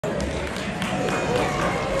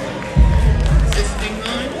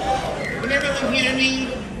everyone hear me?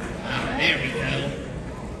 Ah, there we go.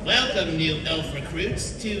 Welcome, new elf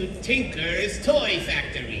recruits, to Tinker's Toy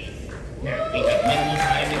Factory. Now, we have minimal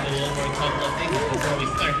time to go over a couple of things before we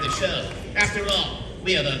start the show. After all,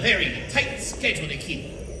 we have a very tight schedule to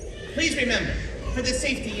keep. Please remember, for the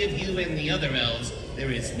safety of you and the other elves,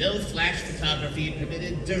 there is no flash photography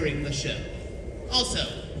permitted during the show. Also,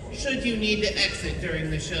 should you need to exit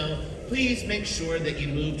during the show, please make sure that you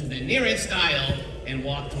move to the nearest aisle and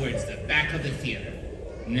walk towards the back of the theater.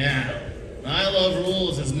 Now, I love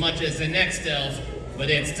rules as much as the next elf,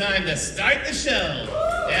 but it's time to start the show.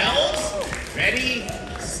 Elves, ready,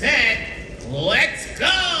 set, let's go!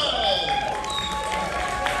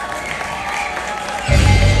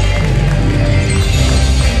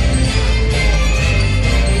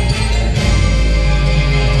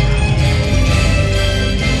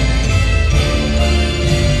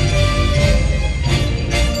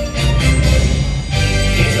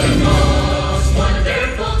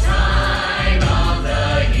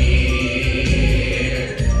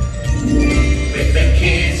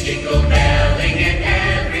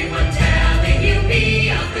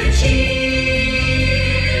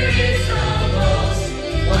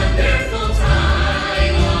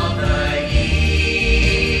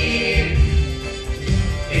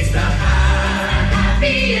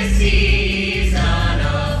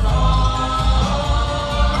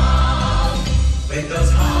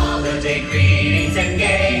 Greetings and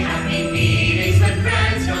gay happy meetings when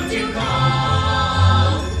friends come to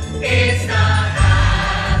call. It's the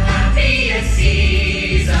happiest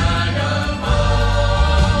season of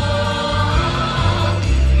all.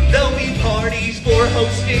 There'll be parties for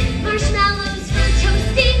hosting, marshmallows for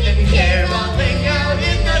toasting, and caroling out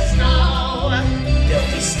in the snow.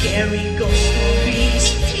 There'll be scary ghost stories,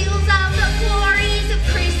 and tales of the glories of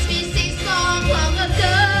Christmas a long, long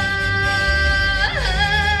ago.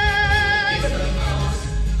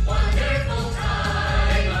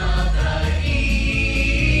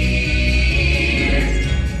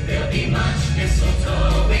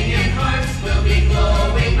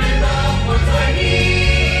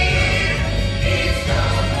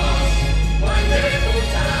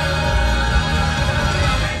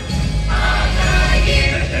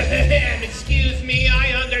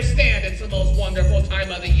 Wonderful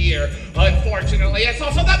time of the year. Unfortunately, it's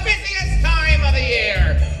also the busiest time of the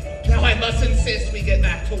year. Now I must insist we get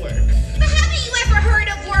back to work. But haven't you ever heard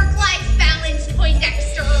of work-life balance,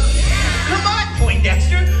 Poindexter? Come on,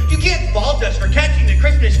 Poindexter. You can't fault us for catching the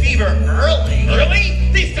Christmas fever early. Early?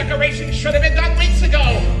 These decorations should have been done weeks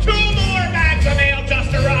ago. 2 more bags of mail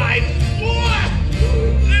just arrived.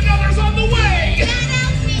 Another's on the way. That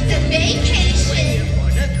elf needs a vacation. When you're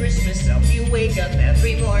born a Christmas elf, you wake up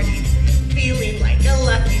every morning feeling like a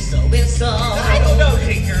lucky so-and-so. I don't know,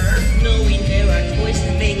 Tinker. Knowing there are toys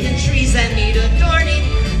to make and trees that need adorning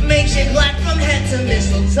makes you glad from head to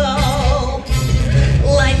mistletoe.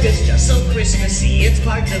 Life is just so Christmassy, it's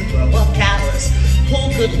hard to grow up callous. Who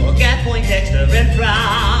could look at Poindexter and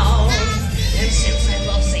frown? And since I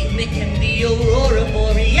love St. Nick and the Aurora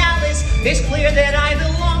Borealis, it's clear that I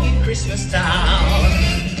belong in Christmas Town.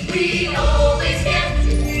 We always get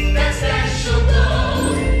that special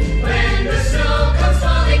glow when the snow comes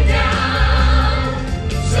falling down.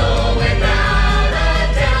 So without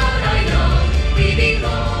a doubt I know we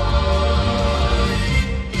belong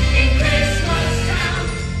in Christmas Town.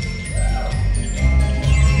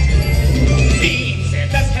 Being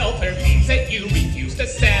Santa's helper means that you refuse to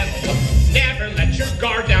settle. Never let your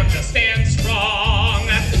guard down, just stand strong.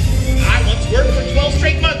 I once worked for 12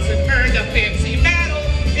 straight months and earned a fancy medal.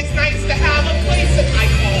 It's nice to have a place that I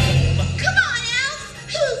call home. Come on,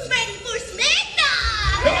 elves. Who's ready for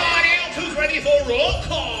snack-off? Come on, elves, who's ready for roll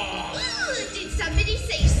call? Ooh, did somebody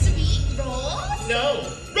say sweet rolls? No.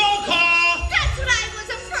 Roll call! That's what I was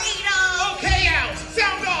afraid of. Okay, elves,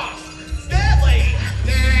 sound off. Stanley.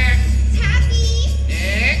 Next. Taffy,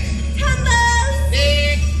 Next. Tumbles,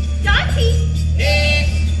 Next. Dottie,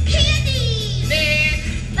 Next. Candy, Next.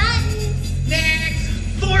 Buttons, Next.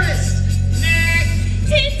 Forest. Next.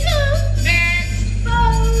 Tinsel, Next.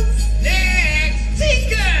 Bows. Next.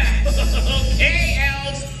 Tinker. Okay,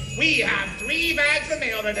 elves, we have 3 bags of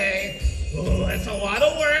mail today. Oh, that's a lot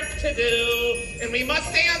of work to do, and we must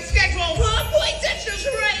stay on schedule. Oh, Poindexter's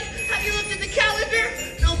right. Have you looked at the calendar?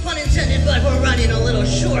 No pun intended, but we're running a little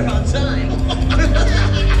short on time.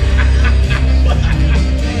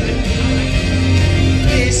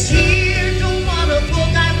 This year, don't want a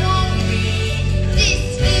book I won't read.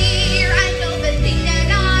 This year, I know the thing that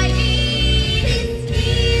I need. This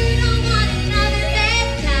year, don't want another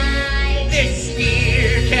bedtime. This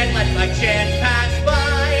year can't let my chance pass by.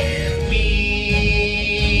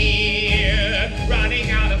 We're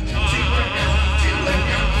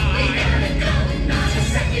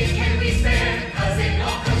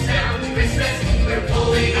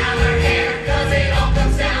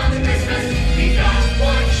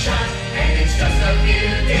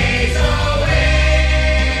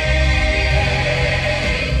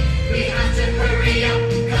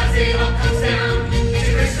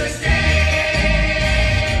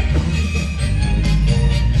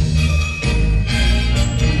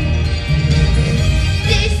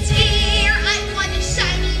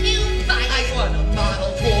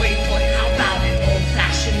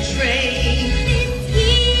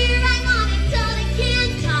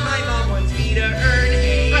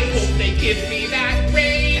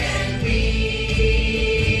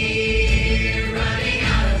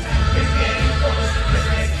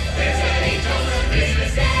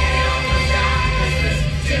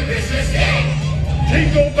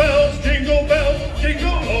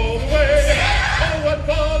jingle all the way. Oh, what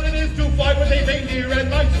fun it is to fly with a reindeer and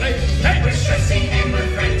my sleigh. Hey! We're stressing and we're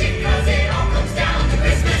frantic, cause it all comes down to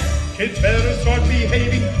Christmas. Kids better start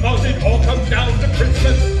behaving, cause it all comes down to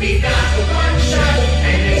Christmas. We've got one shot,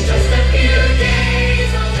 and it's just a few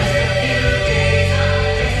days. Oh, just a few days.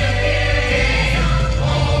 Oh, just a few days.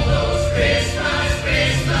 Almost Christmas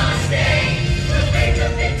Day. We'll break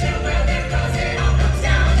up into weather, cause it all comes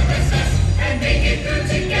down to Christmas. And make it through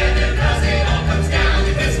together, cause it all comes down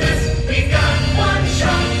to Christmas. We've got one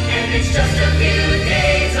shot, and it's just a few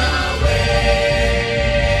days away.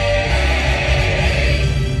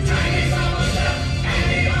 Time is almost up,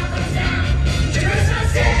 and it all comes down to Christmas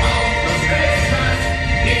Day. Almost Christmas,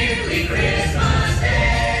 nearly Christmas Day.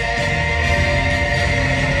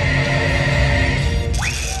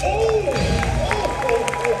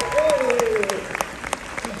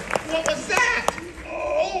 What was that?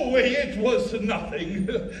 Oh, it was nothing.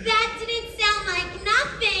 That didn't sound like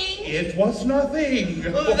nothing. It was nothing.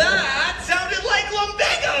 That sounded like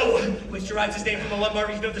lumbago, which derives its name from the lumbar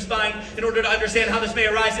region of the spine. In order to understand how this may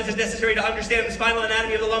arise, it is necessary to understand the spinal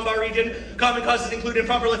anatomy of the lumbar region. Common causes include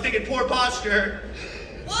improper lifting and poor posture.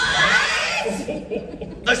 What?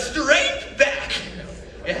 A straight back.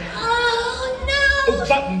 Oh, no. Oh,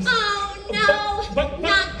 buttons. Oh, no. But-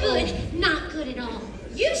 Not good. Not good at all.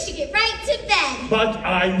 You should get right to bed. But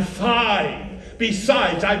I'm fine.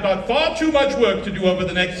 Besides, I've got far too much work to do over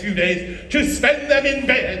the next few days to spend them in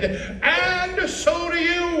bed. And so do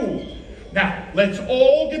you. Now, let's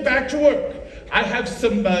all get back to work. I have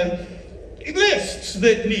some lists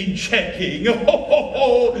that need checking.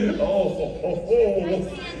 Oh, Hi,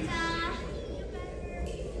 Santa.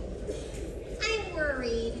 I'm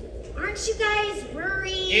worried. Aren't you guys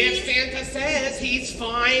worried? If Santa says he's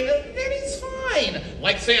fine, then he's fine.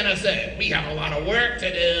 Like Santa said, we have a lot of work to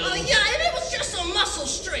do. Oh, yeah, and it was just a muscle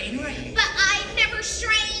strain, right? But I've never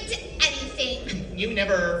strained anything. You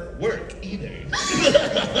never work either.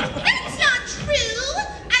 That's not true.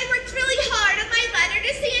 I worked really hard on my letter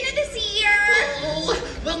to Santa this year. Oh,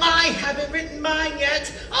 well, I haven't written mine yet.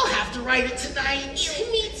 I'll have to write it tonight.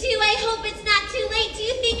 Me too. I hope it's not too late. Do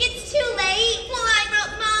you think it's too late? Well, I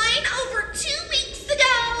wrote mine over 2 weeks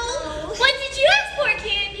ago. What did you ask for,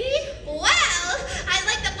 Candy? Well, I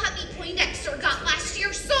like the puppy Poindexter got last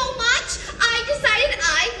year so much, I decided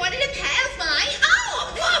I wanted to have my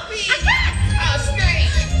own. Puppy! A cat! A snake!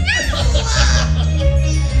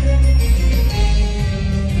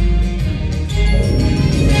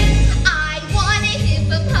 I want a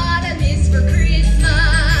hippopotamus for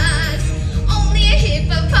Christmas. Only a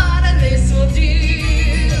hippopotamus will do.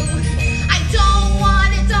 I don't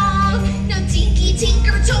want a dog, no dinky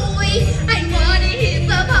tinker toy. I want a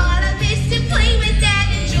hippopotamus to play with and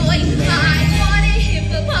enjoy. I want a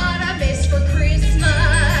hippopotamus for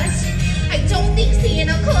Christmas. I don't think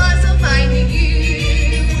Santa Claus will mind you.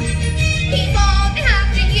 He won't have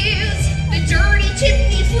to use the dirty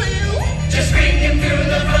chimney flue. Just bring him through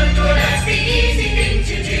the front door, that's the easy thing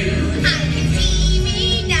to do. I can see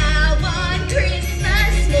me now on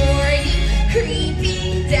Christmas morning,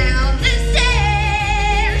 creeping down the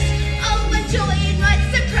stairs. Oh, what joy and what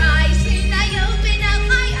surprise when I open up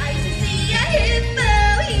my eyes and see a hippo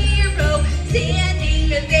hero standing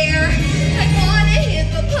there. I want a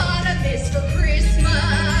hippopotamus for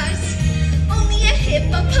Christmas. Only a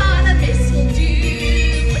hippopotamus will do.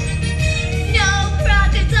 No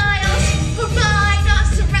crocodiles or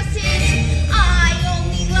rhinoceroses. I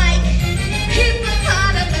only like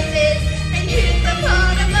hippopotamuses, and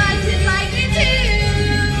hippopotamuses like me too.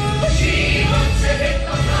 She wants a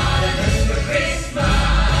hippopotamus for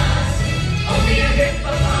Christmas. Only a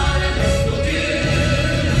hippopotamus will do.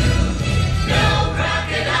 No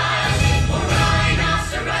crocodiles or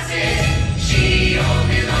rhinoceroses. She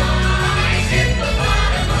only likes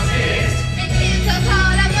hippopotamuses. And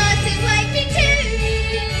hippopotamuses like me too.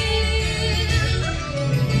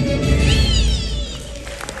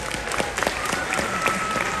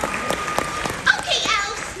 Okay,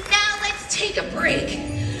 elves, now let's take a break.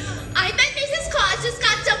 I bet Mrs. Claus just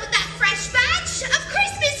got done with that fresh batch of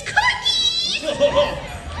Christmas cookies.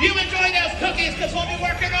 You enjoy those cookies because we'll be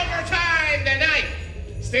working overtime tonight.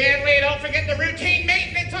 Stanley, don't forget the routine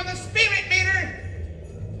maintenance on the spirit meter.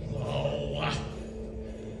 Oh,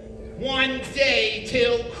 1 day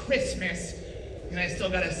till Christmas. And I still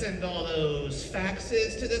gotta send all those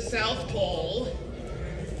faxes to the South Pole.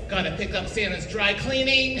 Gotta pick up Santa's dry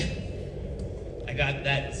cleaning. I got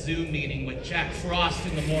that Zoom meeting with Jack Frost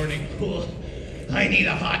in the morning. Ooh, I need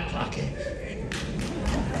a hot pocket.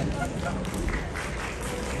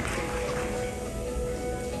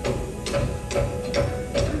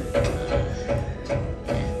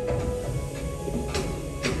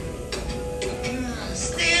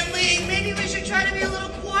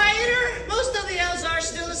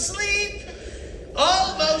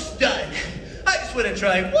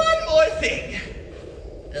 more thing.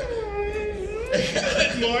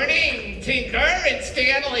 Good morning, Tinker and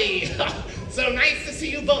Stanley. So nice to see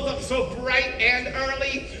you both up so bright and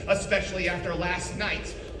early, especially after last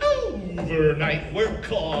night's overnight work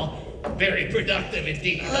call. Very productive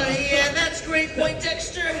indeed. Yeah, that's great point,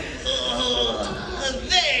 Dexter.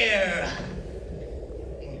 There.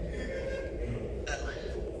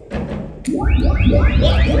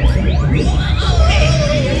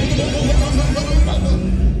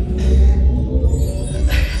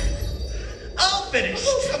 All finished.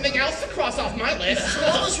 Something else to cross off my list.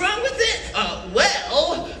 What was wrong with it?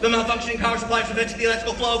 Well, the malfunctioning power supply is preventing the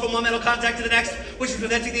electrical flow from one metal contact to the next, which is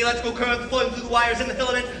preventing the electrical current flowing through the wires in the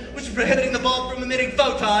filament, which is prohibiting the bulb from emitting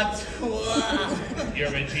photons. Wow.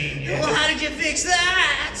 You're a genius. Well, how did you fix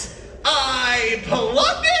that? I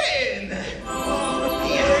plugged it in.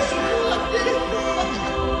 Yes, you plugged it in.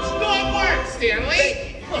 Good work,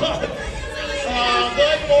 Stanley.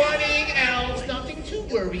 Good morning, elves. Nothing to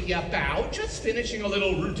worry about. Just finishing a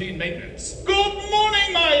little routine maintenance. Good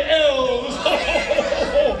morning, my elves.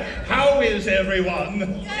 How is everyone?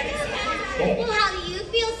 Well, how do you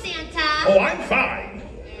feel, Santa? Oh, I'm fine.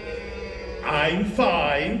 I'm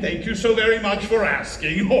fine. Thank you so very much for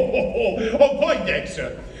asking. Oh,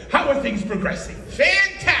 Poindexter, how are things progressing?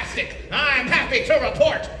 Fantastic. I'm happy to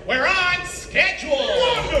report we're on schedule.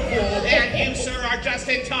 Wonderful. And you, sir, are just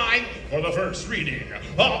in time for the first reading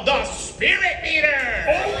of the Spirit Meter.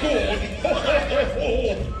 Oh, good.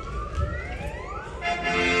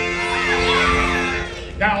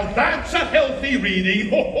 Now that's a healthy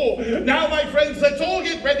reading. Now, my friends, let's all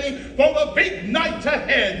get ready for the big night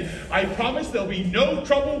ahead. I promise there'll be no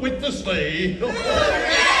trouble with the sleigh.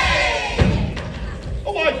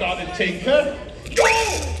 Oh, I got it, Tinker. Here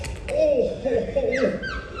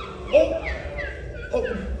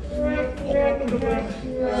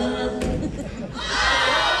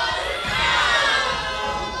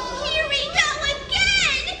we go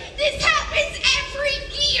again! This happens every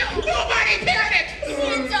year! Nobody panic!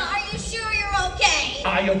 Santa, are you sure you're okay? I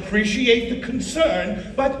appreciate the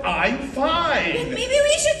concern, but I'm fine. Maybe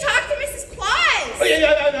we should talk to Mrs. Claus! Oh,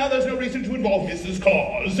 yeah, there's no reason to involve Mrs.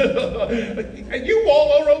 Claus. You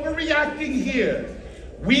all are overreacting here.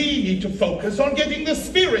 We need to focus on getting the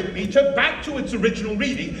spirit meter back to its original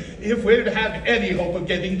reading if we're to have any hope of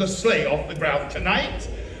getting the sleigh off the ground tonight.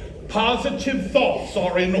 Positive thoughts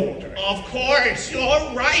are in order. Of course,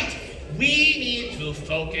 you're right. We need to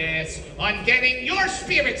focus on getting your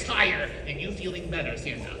spirits higher and you feeling better,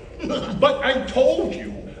 Santa. But I told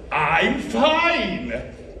you, I'm fine.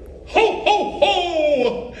 Ho, ho,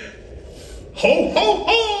 ho! Ho, ho,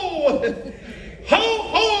 ho! Ho,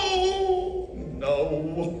 ho! No.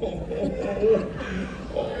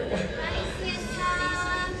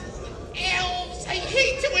 Elves, I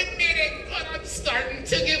hate to admit it, but I'm starting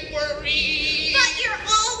to get worried. But you're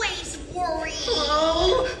always worried!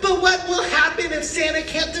 Oh, but what will happen if Santa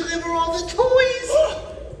can't deliver all the toys?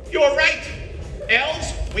 You're right.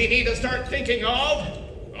 Elves, we need to start thinking of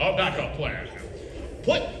a backup plan.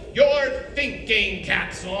 Put your thinking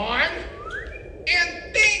caps on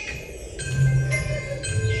and think.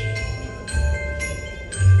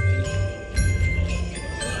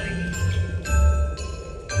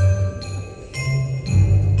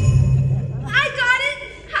 I got it!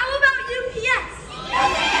 How about UPS?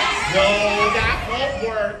 No, that won't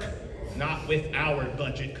work. Not with our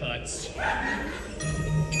budget cuts.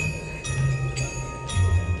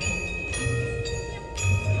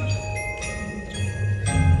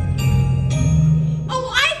 Oh,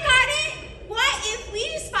 I got it! What if we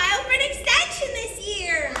just filed for an extension this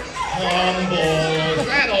year? Humbles,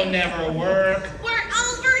 that'll never work. We're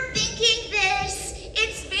overthinking this.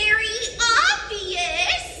 It's very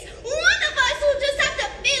obvious. One of us will just have to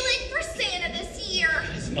fill in for Santa this year.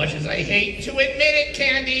 As much as I hate to admit it,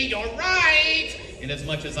 Candy, you're right. And as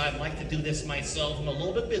much as I'd like to do this myself, I'm a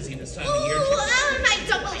little bit busy this time of year. I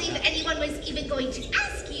don't believe anyone was even going to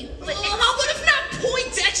ask you. But What if not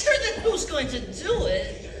Poindexter? Then who's going to do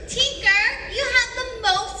it? Tinker, you have the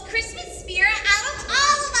most Christmas spirit out of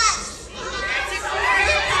all of us.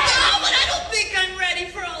 Oh, but I don't think I'm ready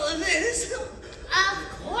for all of this. Of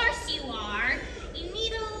course you are. You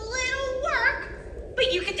need a little work,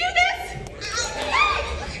 but you can do this.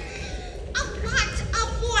 A lot of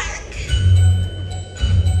work.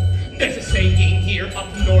 There's a saying here up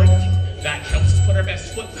north that helps us put our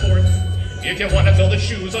best foot forth. If you want to fill the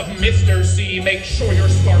shoes of Mr. C, make sure your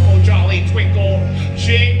sparkle, jolly, twinkle,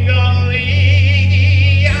 jingly.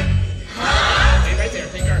 Stay right there,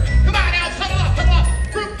 Tinker. Come on, Elf, come off.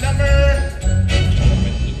 Group number.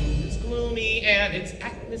 When it's gloomy and its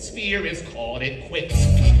atmosphere is called it quits,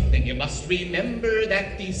 then you must remember that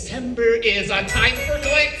that December is a time for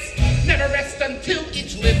glitz. Never rest until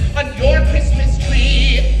each lit on your Christmas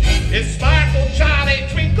tree is sparkle, jolly,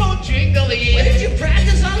 twinkle, jingly. Where did you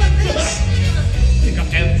practice all of this? Pick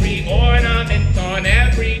up every ornament on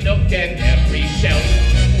every nook and every shelf.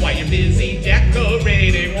 While you're busy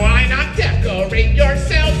decorating, why not decorate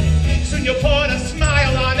yourself? Soon you'll put a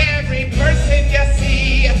smile on every person you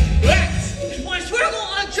see. Let's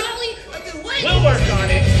Jolly, wait. We'll work on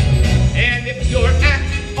it. And if you're at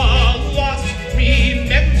a loss,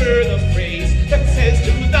 remember the phrase that says,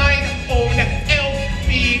 to thine own elf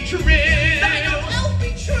be true. Thine own elf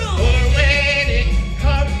be true. For when it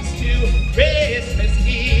comes to Christmas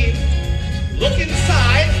Eve, look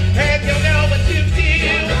inside and you'll know what to do.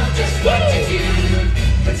 You'll know just what to do.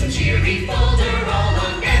 Put some cheery folder all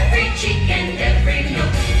on every cheek and every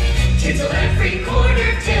nook. Tinsel every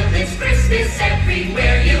corner till it's Christmas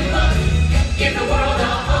everywhere you look. Give the world a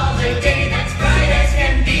holiday that's bright as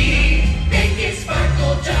can be. Make it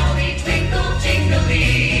sparkle, jolly, twinkle,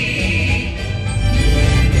 jingly.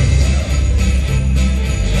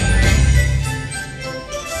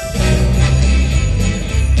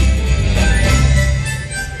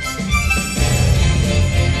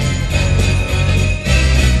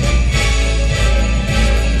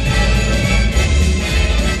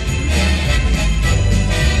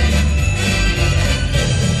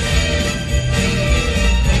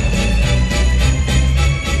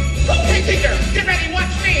 Get ready,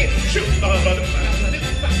 watch me! Shoot! Go! Come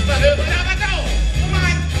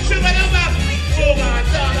on! Shoot it over!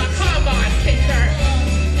 Come on, Tinker!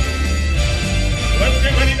 Let's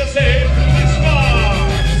get ready to say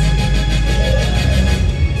Christmas!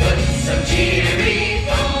 Put some cheery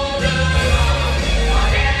folder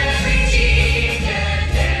on every cheek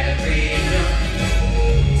and every nook.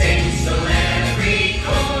 Tinsel every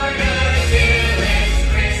corner till it's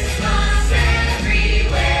Christmas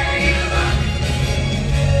everywhere you look.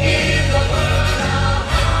 Give the world a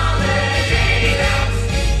holiday that's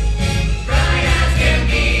bright as can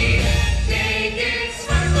be. Make it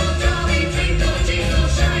sparkle, jolly, twinkle, jingle,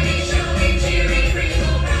 shiny, showy, cheery,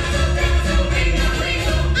 crinkle, rattle, dazzle, ringle,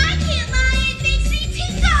 lingle. I can't lie, it makes me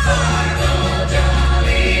tingle. Sparkle,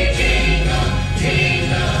 jolly, jingle,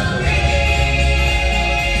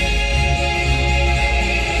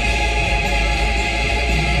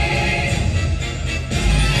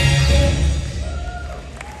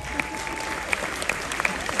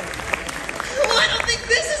 Oh, I don't think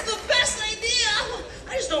this is the best idea.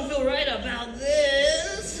 I just don't feel right about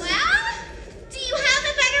this. Well, do you have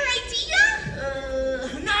a better idea?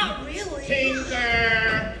 Not really.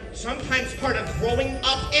 Tinker! Sometimes part of growing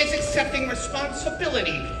up is accepting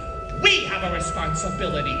responsibility. We have a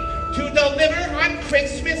responsibility to deliver on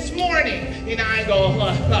Christmas morning. And I go,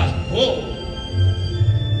 oh.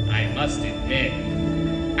 I must admit,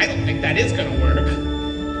 I don't think that is gonna work.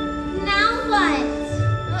 Now what?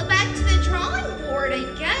 Well, back to the drawing board, I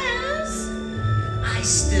guess. I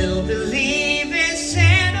still believe in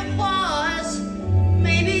Santa Claus.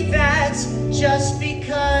 Maybe that's just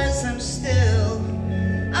because I'm still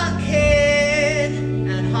a kid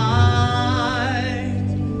at heart.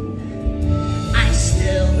 I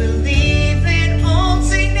still believe in old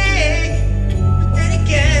Saint Nick, but then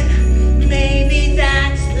again, maybe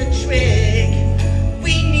that's the trick.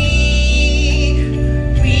 We need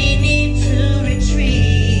to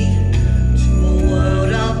retreat to a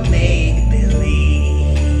world of make-believe.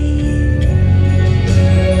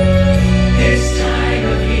 This time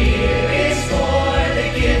of year is for the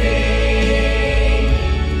giving.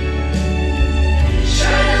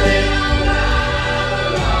 Shine a little while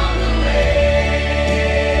along the way.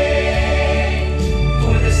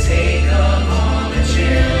 For the sake of all the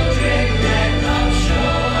children, let love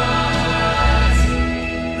show us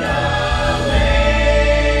the way.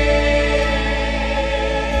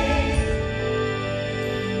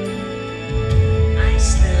 I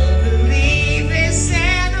still believe in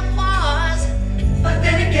Santa Claus, But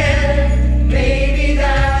then again, maybe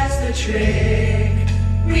that's the trick.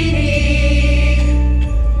 We need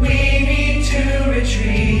to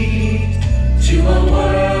retreat to a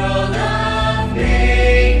world of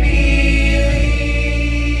make-believe.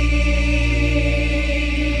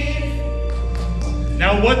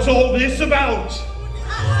 Now what's all this about?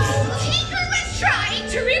 Tinker was trying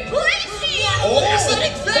to replace you. That's not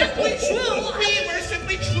exactly true. We were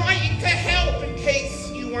simply trying to help in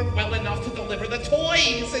case you weren't well enough to deliver the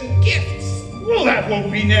toys and gifts. Well, that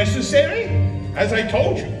won't be necessary. As I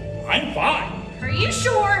told you, I'm fine. Are you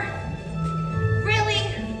sure? Really?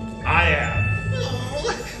 I am.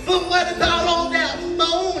 But what about all that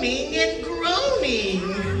moaning and groaning?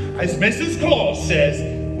 As Mrs. Claus says,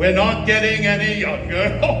 We're not getting any younger.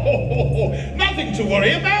 Nothing to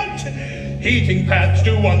worry about. Heating pads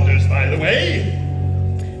do wonders, by the way.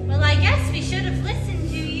 Well, I guess we should have listened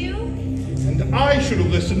to you. And I should have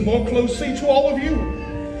listened more closely to all of you.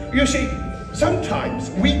 You see, sometimes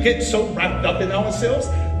we get so wrapped up in ourselves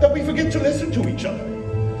that we forget to listen to each other.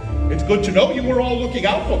 It's good to know you were all looking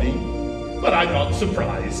out for me, but I'm not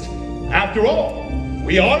surprised. After all,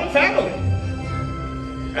 we are a family.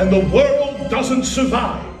 And the world doesn't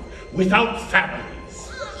survive without families.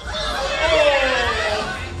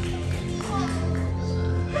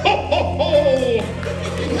 Ho, ho, ho!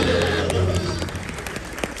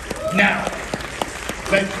 Now,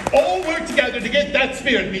 let's all work together to get that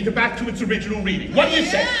spirit meter back to its original reading. What do you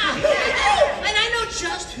say? Yeah. And I know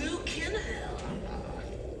just who can help.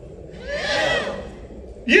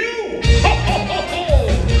 You! Ho, ho, ho, ho!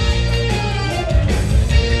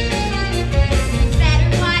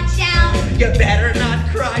 Better watch out. You better not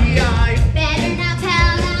cry. Better not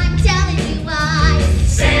pout. I'm telling you why.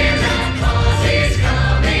 Santa Claus is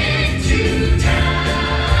coming to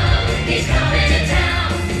town. He's coming to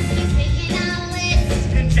town. He's making a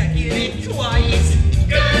list. And checking it twice.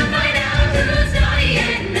 Gonna find out who's naughty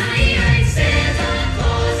and nice. Santa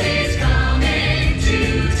Claus is coming to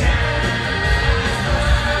town.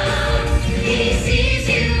 He sees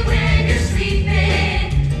you when you're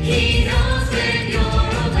sleeping. He knows when you're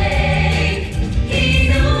awake. He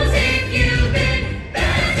knows if you've been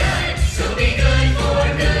bad or good. So be good for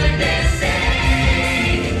goodness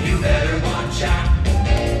sake. You better watch out.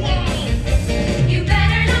 You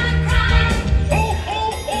better not cry. Ho, ho,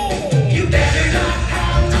 ho! You better not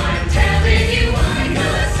pout. I'm telling you why.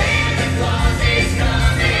 'Cause Santa Claus is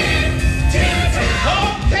coming to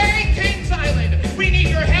town. Okay, Kings Island, we need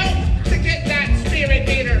your help to get that spirit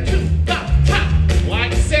meter to the top,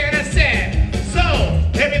 like Santa said. So,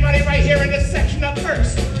 everybody right here in this section up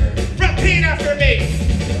first, repeat after me.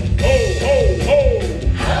 Ho, ho, ho.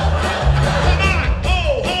 Come on, ho,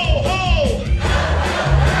 ho, ho.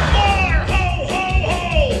 More, ho, ho, ho.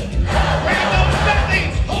 Grab those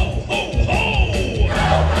bellies, ho, ho, ho.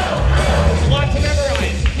 Lots to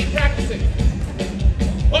memorize, keep practicing.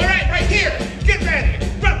 All right, right here, get ready.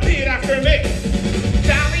 Repeat after me.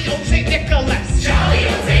 Jolly old St. Nicholas. Jolly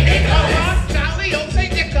old St. Come Nicholas. on, jolly old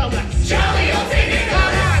St. Nicholas. Jolly old St. Come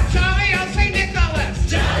Nicholas. on, jolly old St. Nicholas.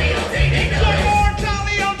 Jolly old St. One Nicholas. more,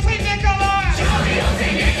 jolly old St. Nicholas. Jolly old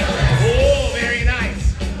St. Nicholas. Oh, very nice.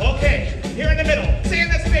 Okay, here in the middle,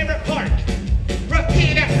 Santa's favorite part.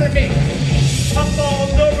 Repeat after me. Up on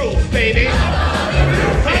the roof, baby.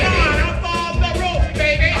 Come on, up on the roof,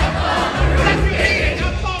 baby. Let's repeat it.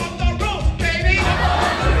 Up on the roof, baby.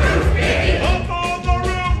 Up on the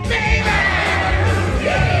roof, baby.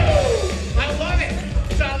 I love it.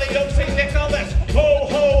 Jolly old St. Nicholas. Ho,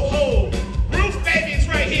 ho, ho. Roof babies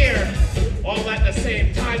right here. All at the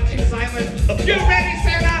same time, Kings Island. You ready,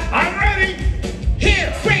 Santa? I'm ready!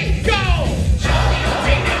 Here we go. Jolly old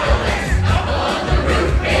St. Nicholas. Up on the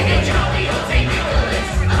roof, baby. Jolly old St. Nicholas.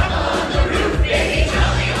 Up on the roof, baby.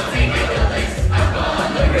 Jolly old St. Nicholas. Up on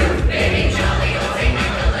the roof, baby. Jolly old St.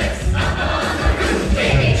 Nicholas. Up on the roof,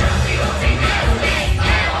 baby. Jolly old St.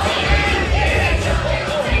 Nicholas.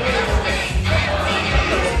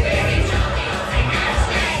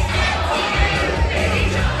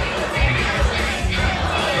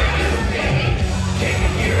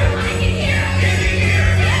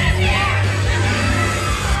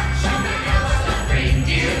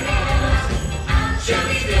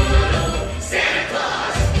 Santa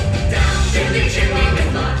Claus, down chimney, chimney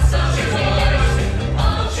with lots of toys.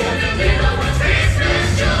 All children little ones,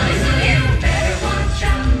 Christmas joy. So you better watch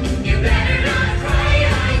out, you better not cry.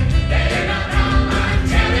 Better not pout, I'm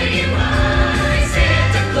telling you why.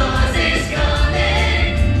 Santa Claus is coming.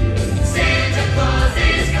 Santa Claus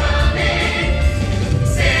is coming.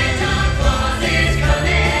 Santa Claus is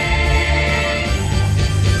coming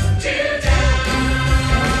to town.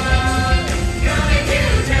 Coming to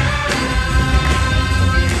town.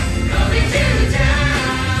 Coming to town.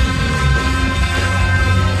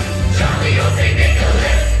 Jolly old St.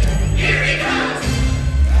 Nicholas, here he comes.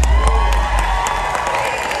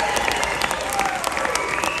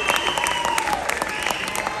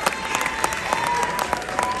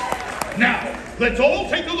 Now, let's all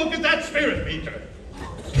take a look at that spirit meter.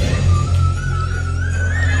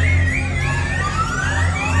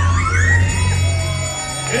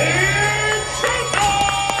 It's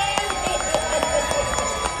showtime!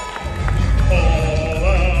 All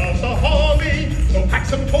of the holly, so pack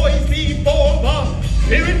some toys before the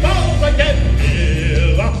spirit falls again.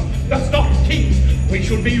 Fill up the stockings, we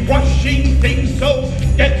should be rushing things, so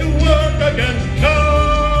get to work again.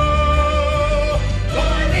 Now,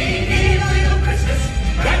 For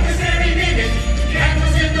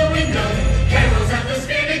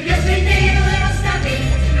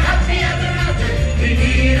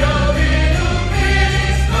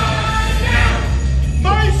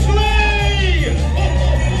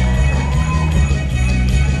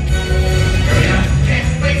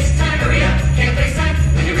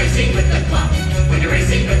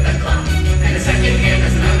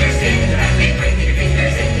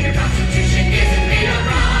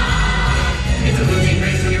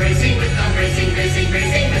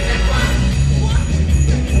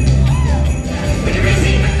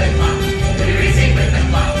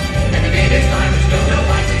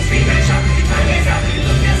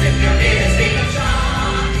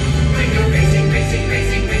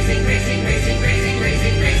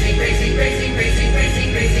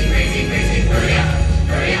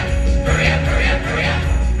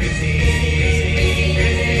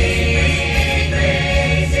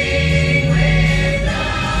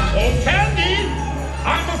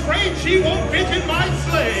she won't fit in my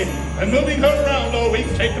sleigh. And moving her around all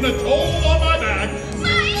week's taking a toll on my back. My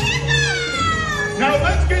hippo! Now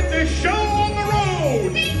let's get this show